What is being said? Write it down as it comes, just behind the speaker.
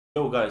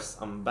Yo guys,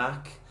 I'm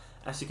back.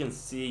 As you can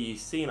see, you're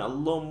seeing a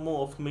lot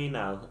more of me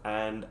now,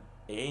 and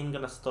it ain't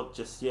gonna stop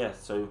just yet.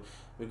 So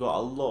we got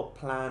a lot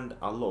planned,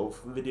 a lot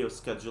of videos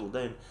scheduled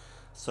in.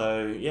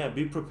 So yeah,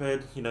 be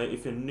prepared. You know,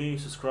 if you're new,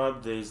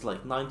 subscribe. There's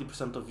like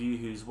 90% of you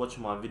who's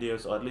watching my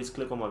videos, or at least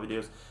click on my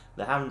videos,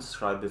 that haven't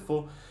subscribed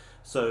before.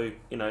 So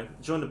you know,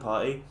 join the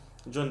party,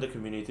 join the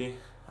community,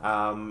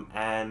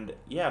 and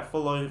yeah,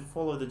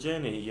 follow the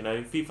journey. You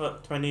know,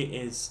 FIFA 20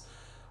 is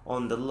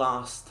on the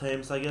last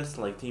terms, I guess,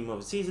 like team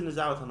of the season is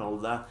out and all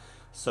that.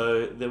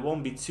 So there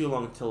won't be too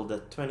long till the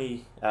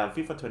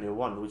FIFA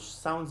 21, which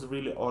sounds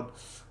really odd,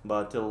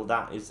 but till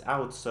that is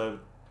out. So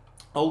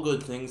all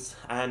good things.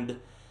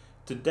 And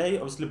today,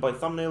 obviously by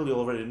thumbnail you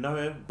already know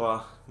it,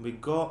 but we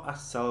got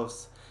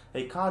ourselves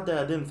a card that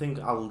I didn't think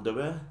I'll do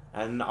it,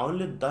 and I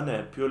only done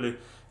it purely.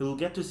 You'll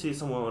get to see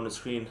somewhere on the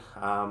screen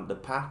the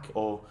pack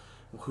or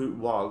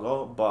what I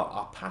got, but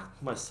I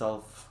packed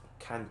myself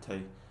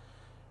Kante.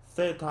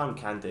 Third time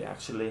Kante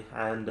actually,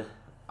 and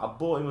I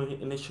bought him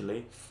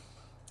initially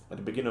at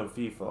the beginning of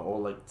FIFA, or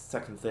like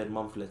second, third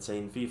month, let's say,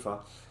 in FIFA,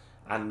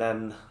 and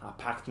then I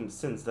packed him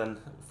since then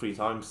 3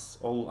 times,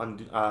 all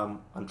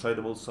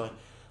untradeable. So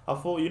I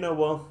thought, you know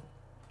what,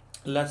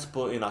 let's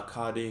put in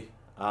Icardi,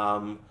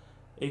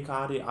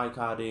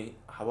 Icardi,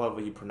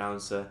 however you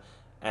pronounce it,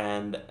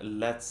 and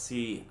let's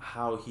see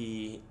how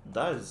he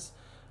does.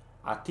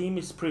 Our team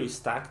is pretty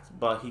stacked,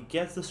 but he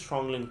gets the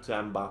strong link to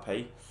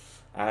Mbappe,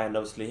 and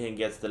obviously he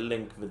gets the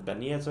link with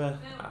Ben Yedder.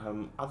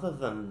 Other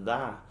than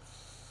that,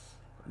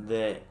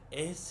 there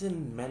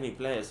isn't many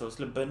players.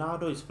 Obviously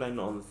Bernardo is playing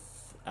on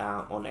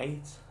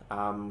 8,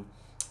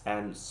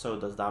 and so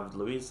does David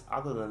Luiz.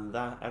 Other than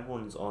that,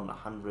 everyone's on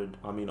 100.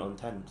 I mean on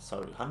 10.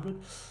 Sorry,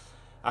 100.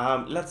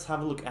 Let's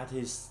have a look at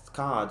his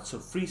card. So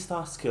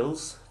 3-star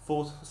skills,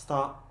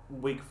 4-star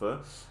weak foot,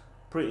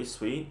 pretty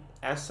sweet.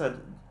 As said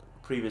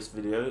previous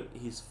video,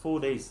 he's 4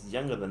 days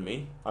younger than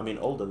me. I mean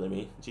older than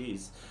me.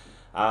 Jeez.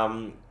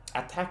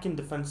 Attacking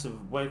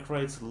defensive work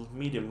rates,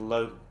 medium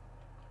low.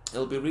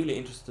 It'll be really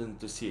interesting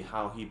to see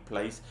how he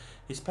plays.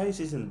 His pace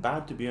isn't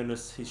bad, to be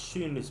honest. His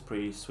shooting is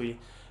pretty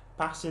sweet.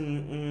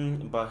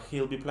 Passing, but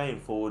he'll be playing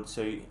forward,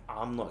 so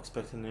I'm not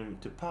expecting him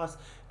to pass.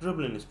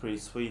 Dribbling is pretty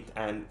sweet,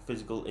 and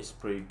physical is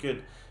pretty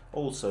good.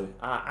 Also,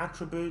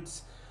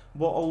 attributes.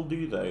 What I'll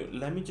do though,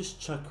 let me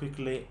just check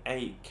quickly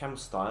a chem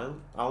style.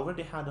 I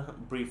already had a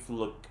brief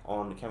look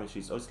on the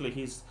chemistry. So obviously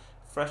he's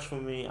fresh for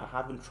me. I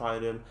haven't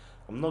tried him.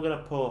 I'm not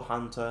gonna put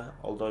Hunter,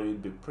 although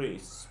it'd be pretty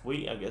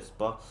sweet, I guess.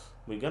 But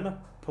we're gonna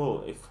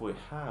put, if we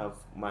have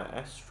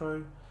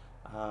Maestro.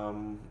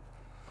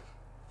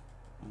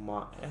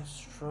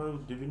 Maestro.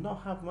 Do we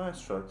not have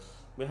Maestro?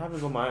 We haven't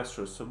got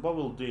Maestro. So what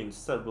we'll do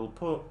instead, we'll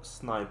put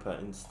Sniper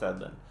instead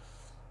then.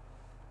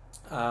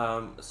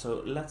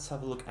 So let's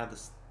have a look at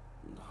this.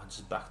 I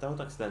just backed out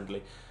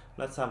accidentally.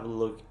 Let's have a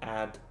look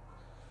at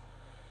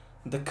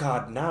the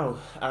card now.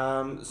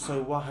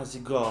 So what has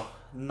he got?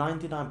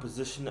 99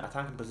 position,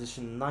 attacking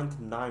position,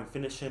 99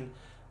 finishing,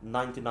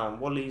 99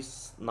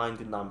 volleys,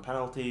 99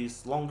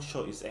 penalties. Long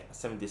shot is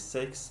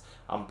 76.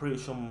 I'm pretty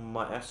sure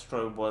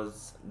Maestro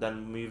was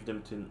then moved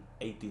him to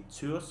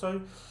 82 or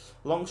so.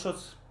 Long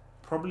shots,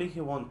 probably he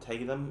won't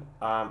take them.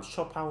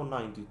 Shot power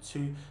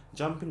 92,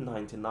 jumping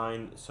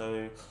 99.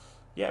 So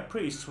yeah,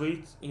 pretty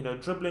sweet. You know,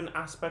 dribbling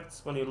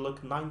aspects, when you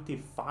look,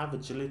 95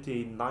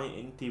 agility,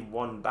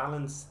 91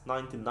 balance,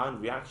 99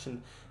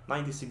 reaction,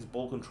 96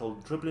 ball control.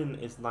 Dribbling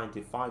is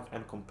 95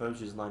 and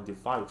composure is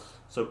 95.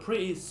 So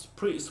pretty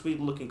sweet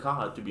looking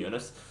card, to be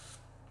honest.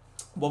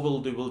 What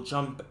we'll do, we'll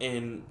jump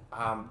in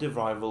Div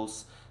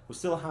Rivals. We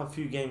still have a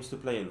few games to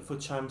play in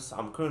Foot Champs.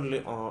 I'm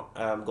currently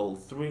on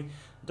Gold 3.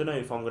 Don't know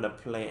if I'm gonna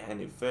play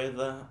any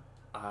further.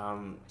 I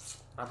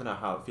don't know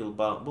how I feel,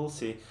 but we'll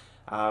see.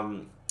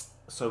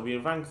 So we're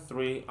rank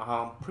 3.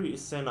 Pretty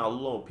soon a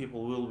lot of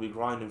people will be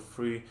grinding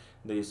through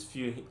these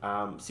few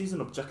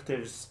season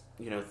objectives.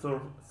 You know,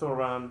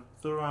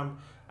 Thuram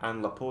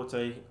and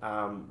Laporte,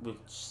 which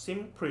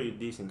seem pretty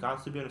decent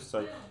cards, to be honest.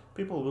 So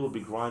people will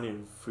be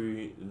grinding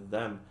through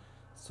them.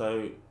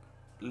 So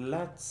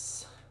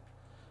let's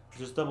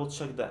just double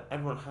check that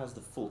everyone has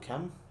the full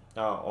chem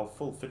or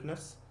full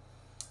fitness.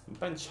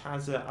 Bench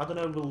has it. I don't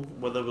know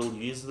whether we'll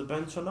use the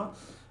bench or not,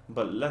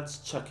 but let's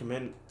check him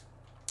in.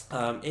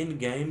 In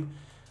game,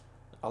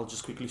 I'll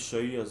just quickly show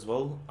you as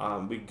well.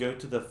 We go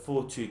to the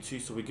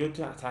 4-2-2, so we go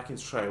to attacking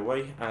straight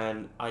away,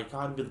 and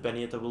Icardi with Ben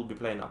Yedder will be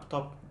playing up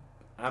top.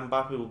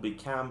 Mbappe will be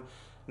cam,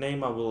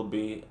 Neymar will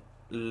be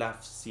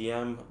left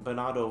CM,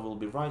 Bernardo will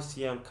be right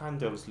CM,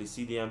 Kante obviously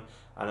CDM,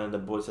 and then the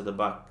boys at the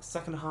back.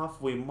 Second half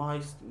we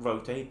might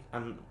rotate,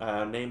 and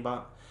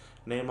Neymar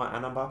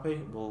and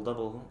Mbappe will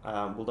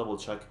double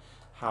check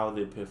how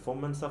they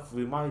perform and stuff.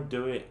 We might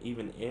do it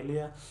even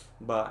earlier,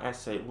 but as I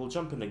say, we'll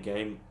jump in the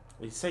game.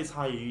 It says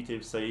hi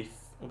YouTube, so if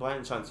by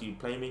any chance you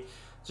play me,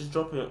 just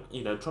drop me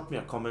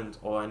a comment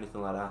or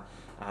anything like that,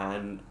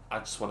 and I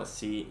just want to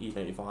see, you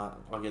know, if I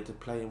get to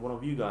play one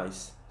of you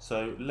guys.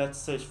 So let's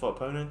search for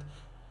opponent,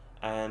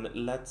 and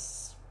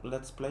let's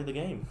play the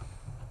game.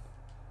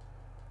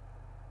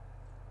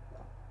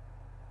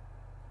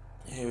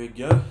 Here we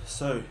go.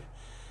 So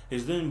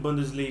he's doing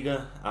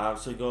Bundesliga.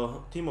 So you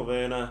got Timo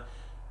Werner,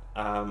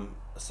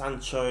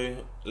 Sancho,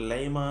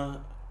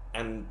 Lema,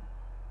 and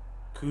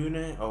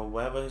Kune, or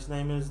whatever his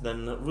name is.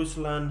 Then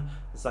Ruslan,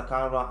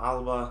 Zakara,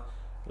 Alba,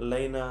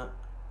 Lena,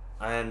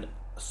 and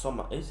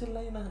Sommer. Is it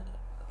Lena?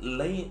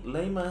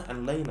 Lema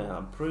and Lena.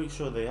 I'm pretty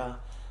sure they are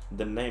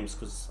the names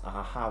because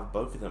I have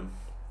both of them.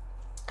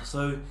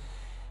 So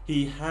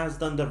he has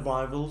done the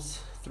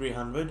Rivals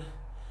 300.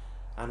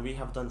 And we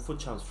have done Foot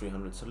Champs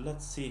 300. So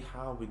let's see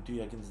how we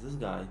do against this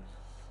guy.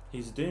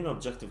 He's doing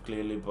objective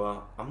clearly,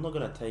 but I'm not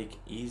gonna take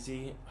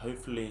easy.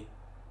 Hopefully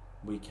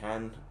we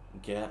can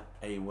get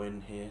a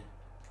win here.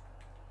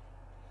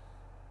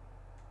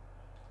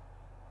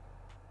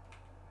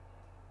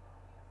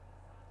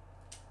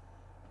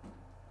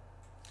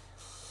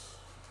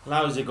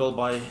 Lousy goal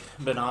by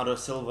Bernardo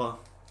Silva.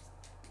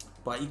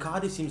 But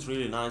Icardi seems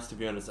really nice, to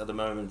be honest, at the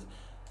moment.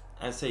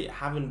 I say,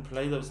 haven't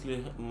played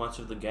obviously much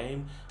of the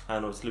game,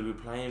 and obviously we're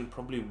playing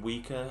probably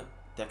weaker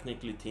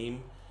technically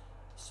team,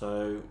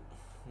 so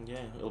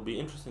yeah, it'll be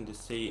interesting to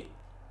see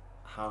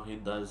how he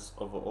does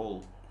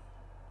overall.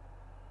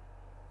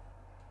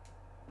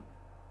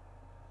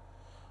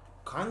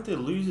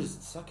 Kante loses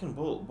the second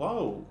ball.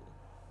 Wow,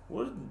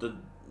 what are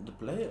the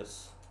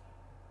players?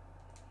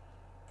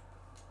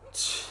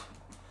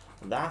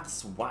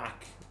 That's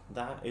whack.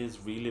 That is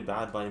really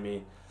bad by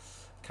me.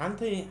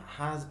 Kante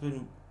has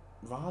been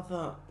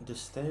rather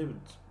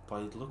disturbed by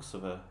the looks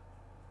of her.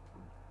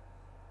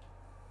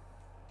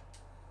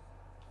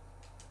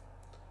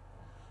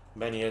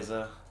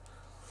 Benieza.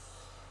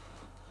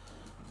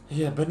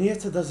 Yeah,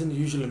 Benieza doesn't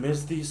usually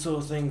miss these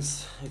sort of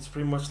things. It's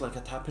pretty much like a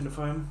tap-in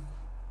for him.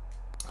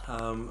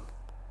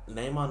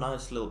 Neymar,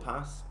 nice little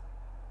pass.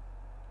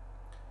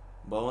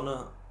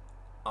 Bona,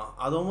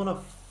 I don't want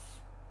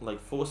to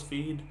like force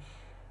feed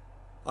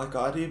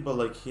Icardi, but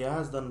like he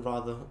has done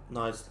rather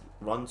nice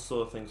run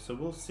sort of thing, so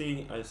we'll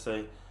see. I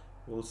say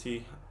we'll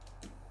see.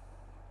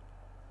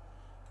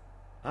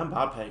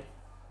 Mbappe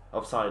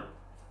offside,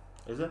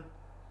 is it?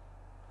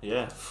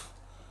 Yeah.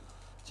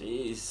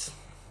 Jeez,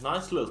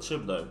 nice little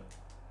chip though.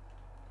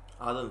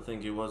 I don't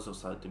think it was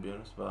offside, to be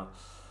honest, but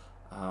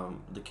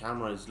the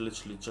camera is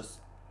literally just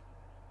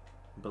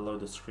below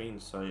the screen,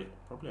 so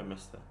probably I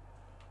missed it.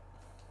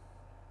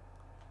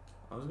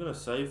 I was gonna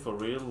say, for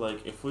real,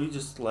 like if we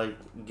just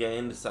like get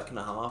in the second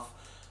half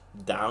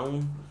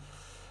down,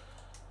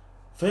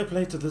 fair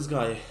play to this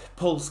guy,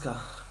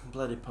 Polska,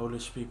 bloody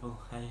Polish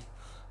people. Hey,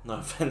 no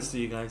offense to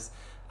you guys.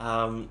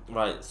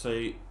 Right, so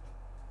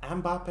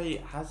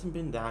Mbappe hasn't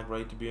been that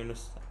great, to be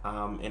honest,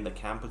 in the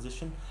cam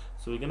position,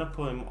 so we're gonna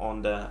put him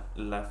on the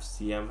left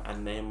CM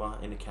and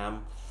Neymar in the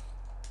cam.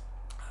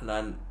 And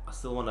then I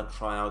still want to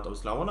try out,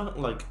 obviously I want to,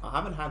 like, I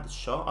haven't had the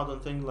shot, I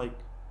don't think, like,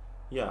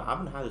 yeah, I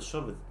haven't had a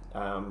shot with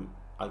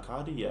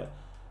Icardi yet.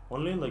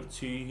 Only like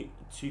two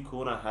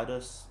corner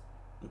headers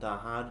that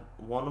I had.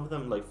 One of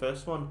them, like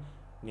first one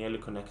nearly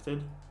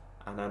connected,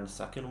 and then the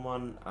second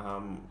one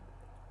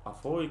I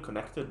thought it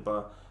connected,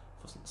 but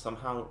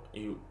somehow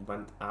it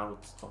went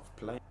out of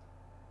play.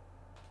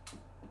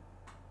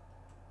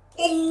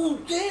 Oh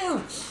damn,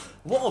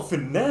 what a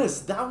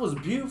finesse, that was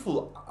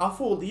beautiful. I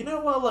thought, you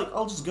know what, like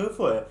I'll just go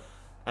for it,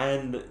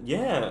 and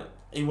yeah,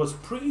 it was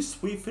pretty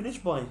sweet finish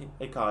by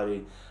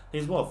Icardi.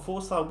 He's what,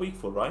 4-star weak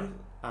foot, right?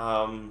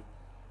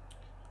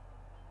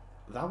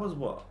 That was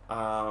what,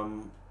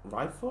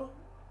 right foot?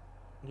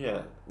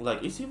 Yeah,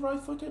 like, is he right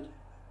footed?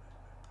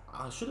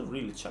 I should have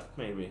really checked,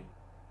 maybe.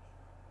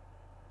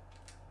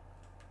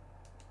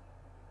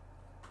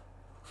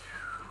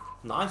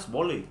 Nice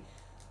volley.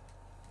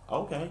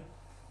 Okay,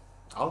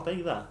 I'll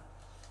take that.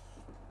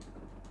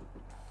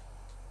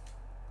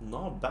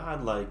 Not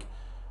bad, like,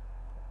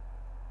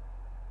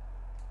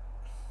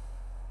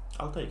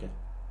 I'll take it.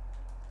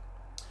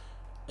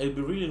 It'd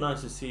be really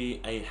nice to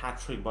see a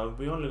hat-trick, but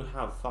we only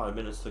have 5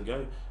 minutes to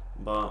go.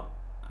 But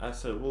I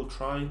said we'll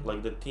try,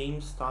 like the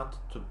team start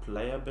to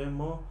play a bit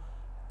more,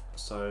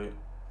 so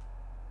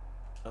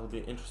it'll be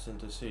interesting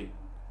to see.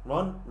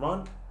 Run,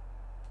 run.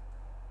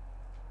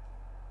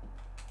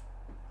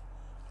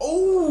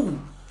 Oh,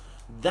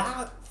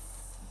 that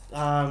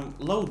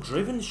low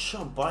driven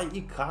shot by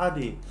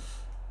Icardi.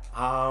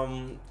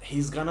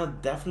 He's gonna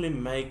definitely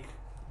make,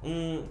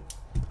 I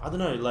don't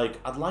know, like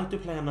I'd like to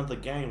play another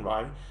game,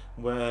 right,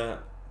 where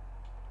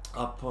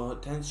I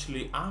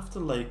potentially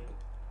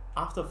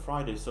after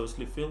Friday, so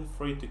obviously feel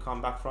free to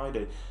come back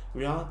Friday.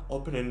 We are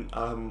opening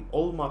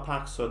all my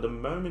packs, so at the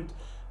moment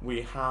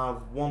we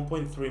have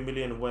 1.3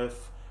 million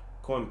worth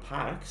coin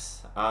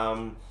packs,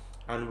 and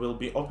we'll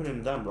be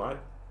opening them, right?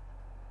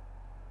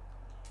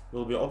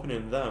 We'll be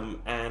opening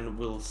them and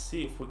we'll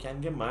see if we can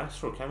get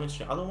maestro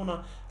chemistry. I don't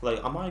wanna,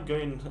 like, I might go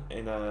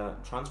in a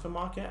transfer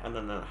market and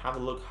then have a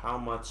look how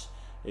much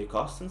it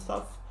costs and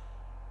stuff,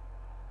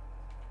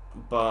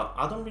 but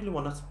I don't really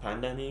want to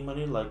spend any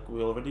money. Like,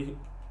 we already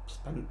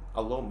spent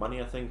a lot of money,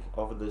 I think,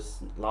 over this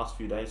last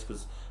few days,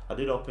 because I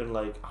did open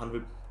like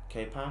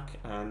 100k pack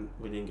and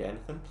we didn't get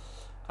anything.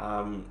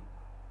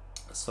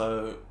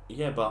 So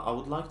yeah, but I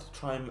would like to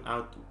try him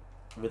out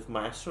with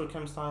Maestro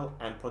Chem style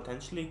and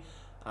potentially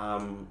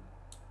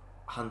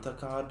Hunter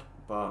card,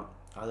 but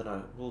I don't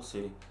know. We'll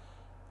see.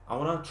 I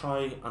want to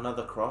try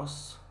another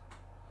cross,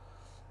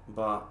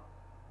 but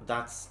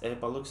that's it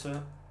by looks of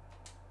it.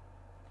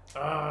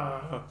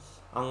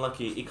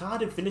 Unlucky.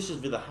 Icardi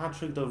finishes with a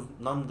hat-trick though,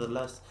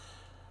 nonetheless.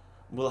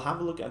 We'll have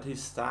a look at his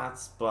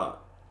stats,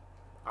 but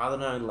I don't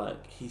know,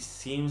 like, he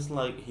seems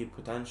like he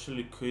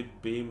potentially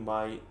could be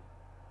my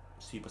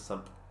super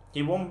sub.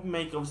 He won't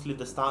make, obviously,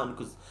 the starting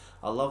because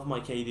I love my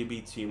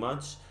KDB too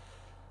much,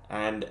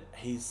 and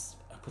he's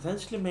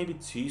potentially maybe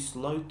too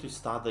slow to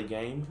start the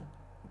game,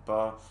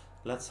 but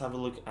let's have a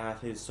look at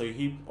his. So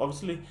he,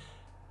 obviously,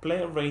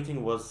 player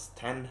rating was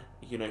 10.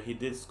 You know, he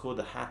did score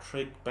the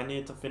hat-trick.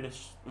 Benito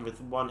finished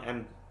with 1,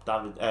 and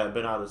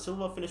Bernardo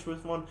Silva finished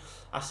with 1.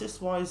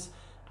 Assist-wise,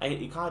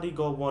 Icardi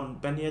got 1,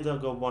 Benito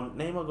got 1,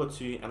 Neymar got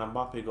 2, and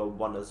Mbappe got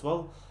 1 as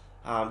well.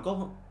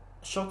 Goal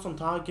shots on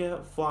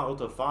target, 4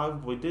 out of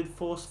 5. We did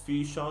force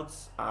few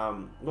shots.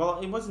 Well,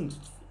 it wasn't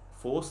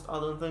forced, I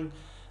don't think.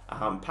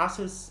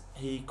 Passes,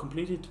 he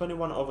completed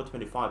 21 over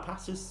 25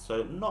 passes,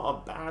 so not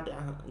a bad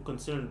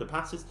considering the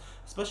passes,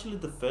 especially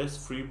the first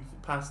free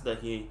pass that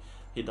he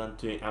done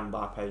to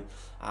Mbappe.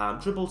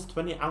 Dribbles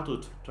 20 out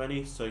of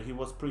 20, so he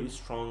was pretty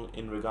strong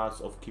in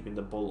regards of keeping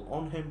the ball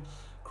on him.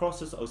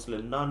 Crosses,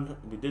 obviously none.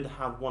 We did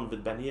have 1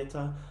 with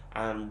Benita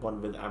and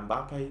 1 with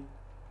Mbappe.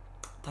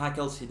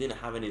 Tackles, he didn't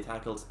have any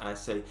tackles. I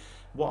say,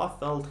 what I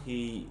felt,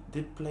 he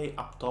did play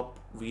up top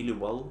really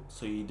well,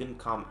 so he didn't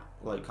come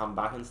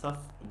back and stuff,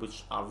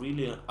 which I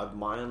really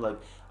admire. Like,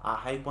 I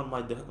hate when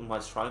my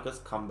strikers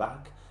come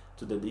back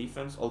to the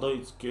defense, although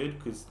it's good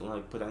because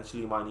like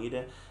potentially you might need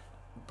it,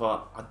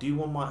 but I do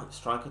want my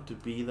striker to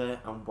be there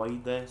and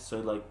wait there. So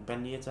like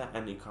Benita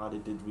and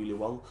Icardi did really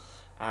well,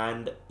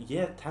 and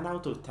yeah, 10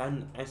 out of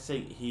 10. I say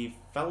he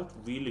felt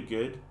really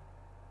good.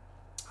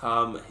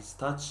 His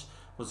touch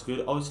was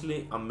good.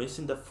 Obviously, I'm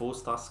missing the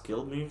 4-star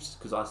skill moves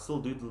because I still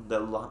do the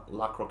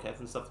La Croquette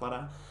and stuff like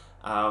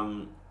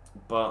that.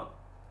 But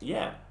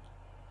yeah,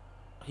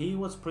 he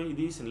was pretty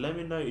decent. Let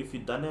me know if you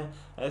done it.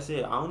 I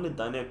say I only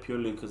done it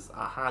purely because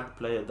I had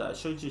player that I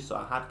showed you. So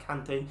I had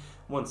Kante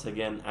once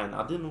again, and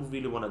I didn't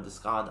really want to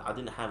discard. I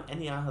didn't have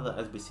any other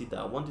SBC that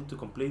I wanted to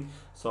complete,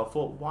 so I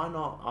thought, why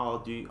not? I'll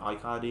do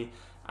Icardi,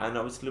 and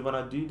obviously when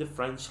I do the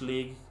French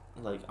league,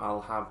 like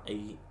I'll have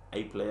a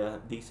player,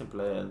 decent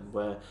player,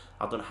 where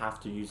I don't have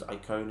to use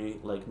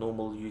Iconi like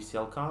normal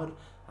UCL card.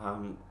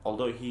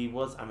 Although he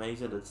was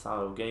amazing at the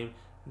start of the game.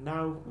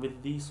 Now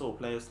with these sort of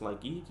players,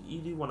 like you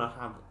do want to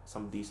have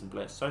some decent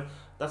players. So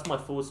that's my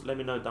thoughts. Let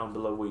me know down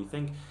below what you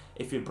think.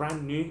 If you're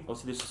brand new,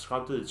 obviously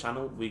subscribe to the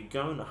channel. We're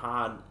going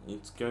hard.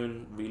 It's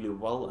going really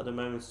well at the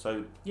moment.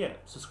 So yeah,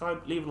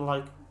 subscribe, leave a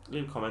like,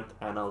 leave a comment,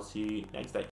 and I'll see you next day.